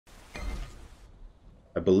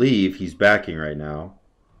I believe he's backing right now.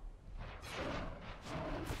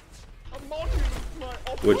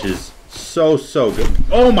 Which is so good.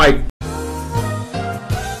 Oh my...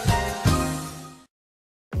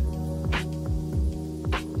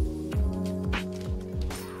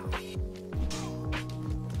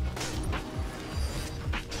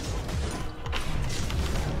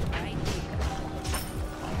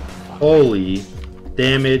 Holy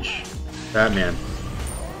damage, Batman.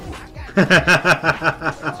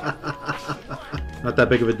 Not that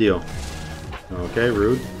big of a deal. Okay,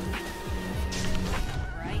 rude.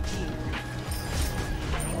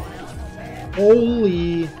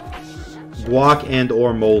 Holy guac and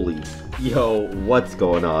or moly. Yo, what's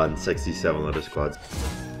going on, 67 letter squads?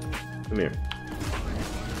 Come here.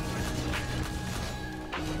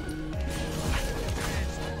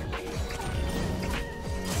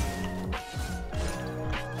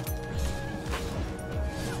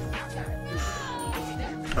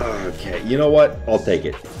 Okay, you know what? I'll take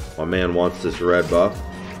it. My man wants this red buff.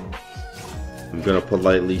 I'm gonna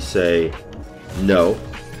politely say no.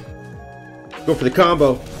 Go for the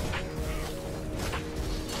combo.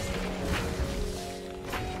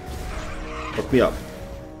 Hook me up.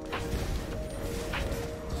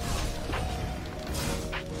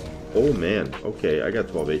 Oh man, okay, I got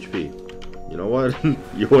 12 HP. You know what?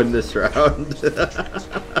 You win this round.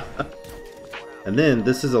 And then,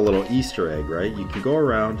 this is a little Easter egg, right? You can go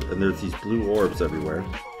around, and there's these blue orbs everywhere.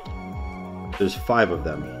 There's 5 of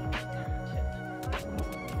them.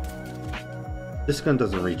 This gun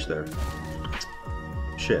doesn't reach there.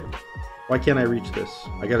 Shit. Why can't I reach this?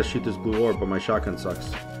 I gotta shoot this blue orb, but my shotgun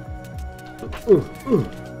sucks. You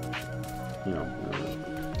know.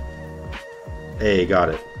 Hey, got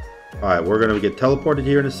it. Alright, we're gonna get teleported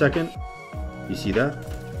here in a second. You see that?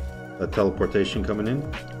 That teleportation coming in.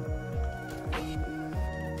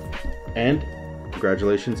 And,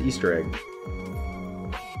 congratulations, Easter egg.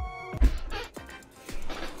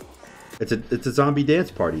 It's a zombie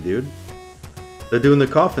dance party, dude. They're doing the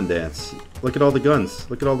coffin dance. Look at all the guns.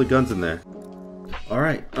 Look at all the guns in there.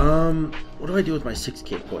 Alright, what do I do with my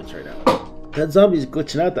 6k points right now? That zombie's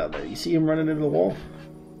glitching out down there. You see him running into the wall?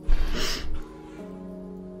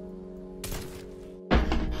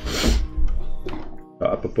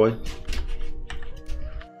 Up a boy.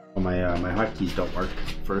 Oh, my hotkeys don't work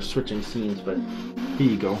for switching scenes, but here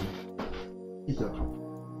you go.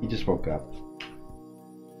 He just woke up.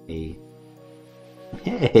 Hey.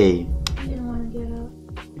 Hey. I didn't want to get up.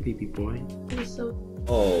 Hey, baby boy. It was so...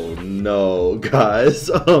 Oh no, guys.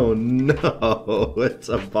 Oh no. It's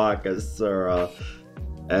a Bakasura.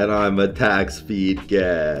 And I'm attack speed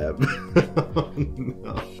Gab. Oh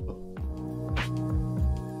no.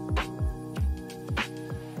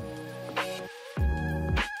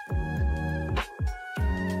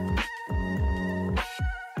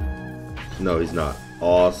 No, he's not.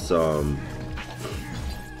 Awesome.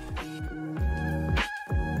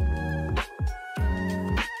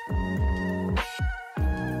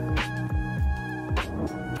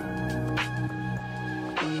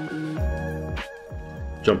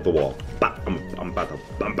 Jump the wall. Bah, I'm about to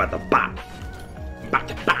bah. I'm about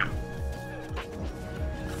to bah.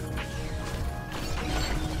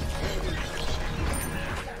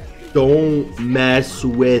 Don't mess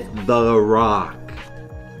with the rock.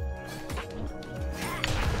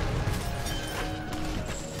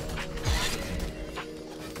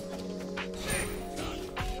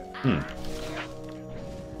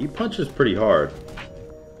 He punches pretty hard.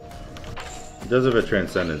 He does have a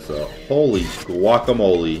transcendence though. Holy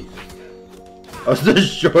guacamole. That was the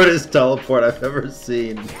shortest teleport I've ever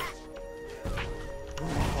seen.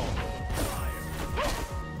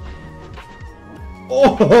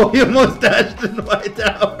 Oh, he almost dashed into my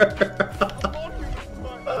tower.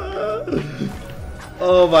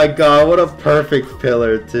 Oh my god, what a perfect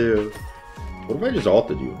pillar too. What if I just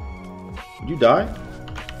ulted you? Would you die?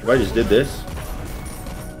 If I just did this?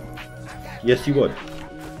 Yes, you would.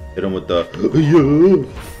 Hit him with the...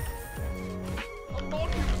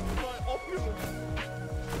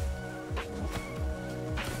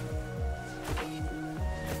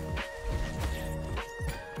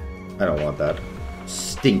 I don't want that.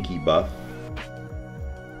 Stinky buff.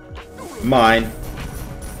 Mine.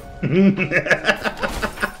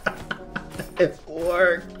 It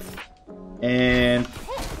worked. And...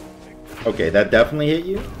 okay, that definitely hit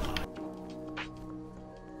you.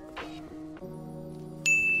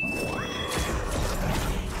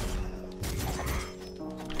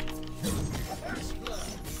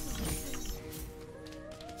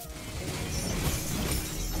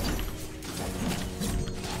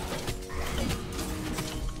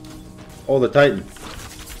 Oh, the Titan.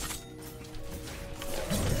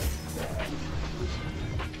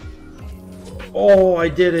 Oh, I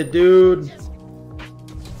did it, dude.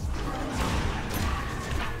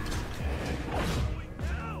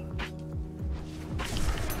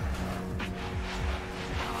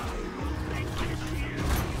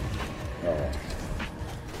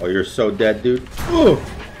 Oh, you're so dead, dude. Ooh.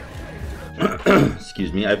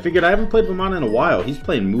 Excuse me. I figured I haven't played Venom in a while. He's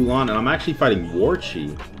playing Mulan, and I'm actually fighting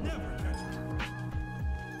Warchi.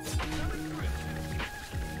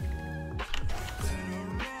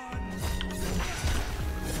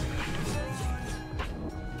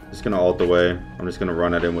 Just gonna ult away. I'm just gonna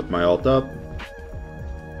run at him with my ult up.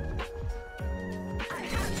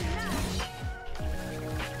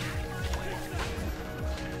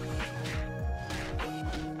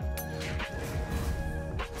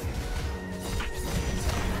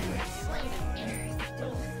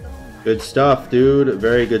 Good stuff, dude.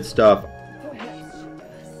 Very good stuff.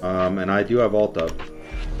 And I do have ult up.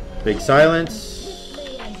 Big silence.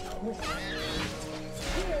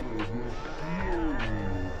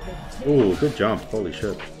 Ooh, good jump. Holy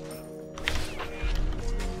shit.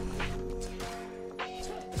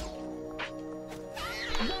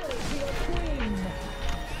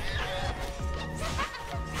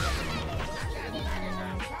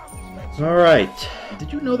 Alright.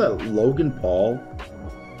 Did you know that Logan Paul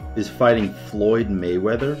is fighting Floyd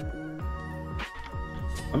Mayweather?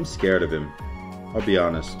 I'm scared of him. I'll be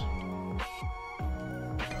honest.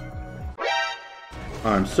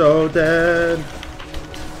 I'm so dead.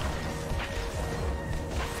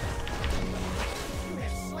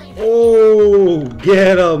 Oh,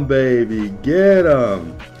 get him, baby. Get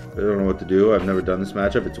him. I don't know what to do. I've never done this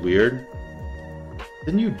matchup. It's weird.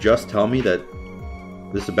 Didn't you just tell me that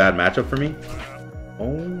this is a bad matchup for me?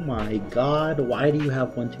 Oh my god, why do you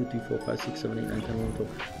have 1, 2, 3, 4, 5, 6, 7, 8, 9, 10, 11,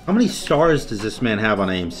 12? How many stars does this man have on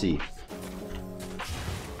AMC?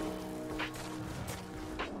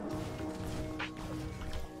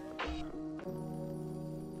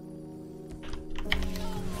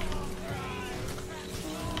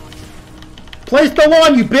 Place the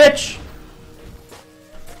lawn, you bitch!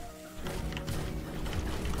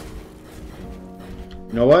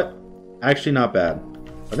 You know what? Actually not bad.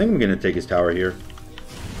 I think I'm gonna take his tower here.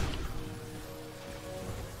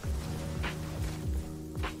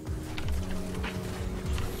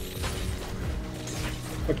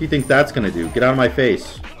 What do you think that's gonna do? Get out of my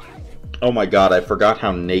face. Oh my god, I forgot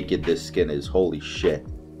how naked this skin is. Holy shit.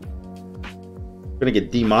 I'm gonna get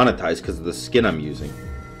demonetized because of the skin I'm using.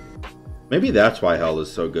 Maybe that's why Hell is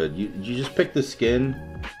so good. You just pick the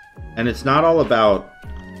skin, and it's not all about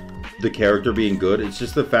the character being good. It's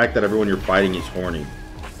just the fact that everyone you're fighting is horny.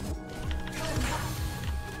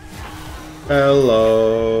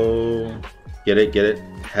 Hello. Get it, get it.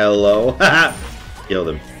 Hello. Killed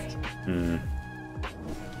him.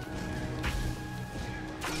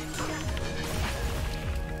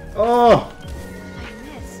 Oh!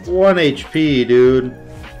 1 HP, dude.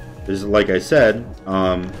 This is like I said.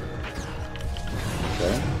 Okay.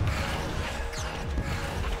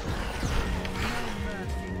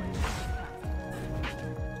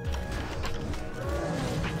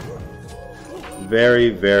 Very,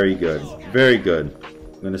 very good. Very good.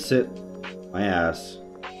 I'm gonna sit my ass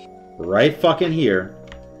right fucking here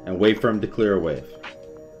and wait for him to clear a wave.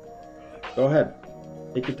 Go ahead.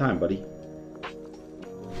 Take your time, buddy.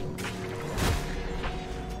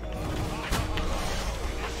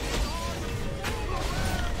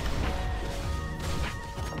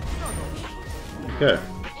 Okay.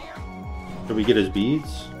 Should we get his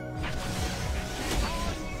beads?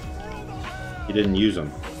 He didn't use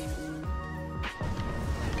them.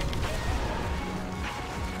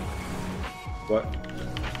 What?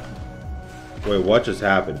 Wait, what just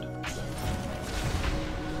happened?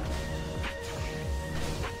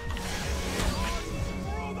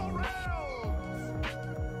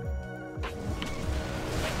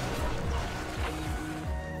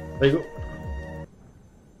 There you go.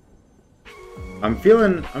 I'm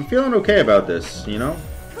feeling okay about this, you know?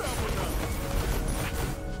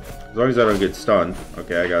 As long as I don't get stunned.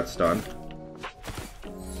 Okay, I got stunned.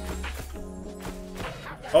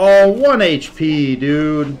 Oh, 1 HP,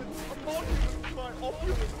 dude.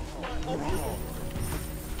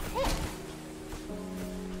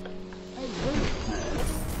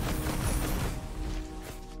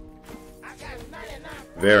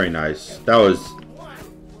 Very nice. That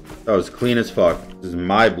was clean as fuck. This is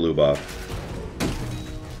my blue buff.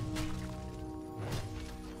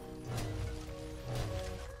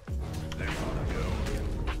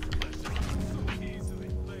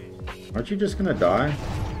 Aren't you just gonna die?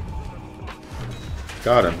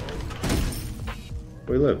 Got him.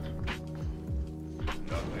 We live.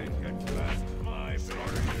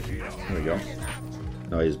 There we go.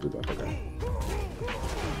 No, he's blue buff. Okay.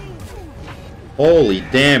 Holy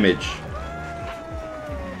damage!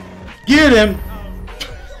 Get him!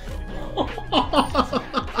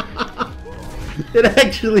 It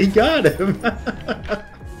actually got him.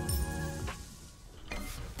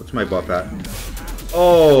 What's my buff at?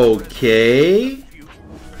 Okay.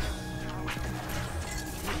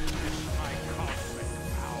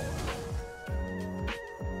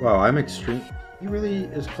 Wow, I'm extreme. He really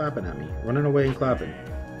is clapping at me. Running away and clapping.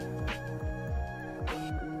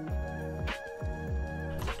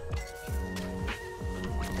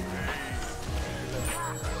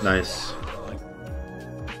 Nice.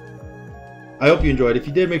 I hope you enjoyed. If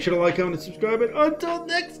you did, make sure to like, comment, and subscribe. And until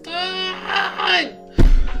next time!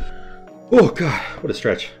 Oh, God. What a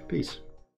stretch. Peace.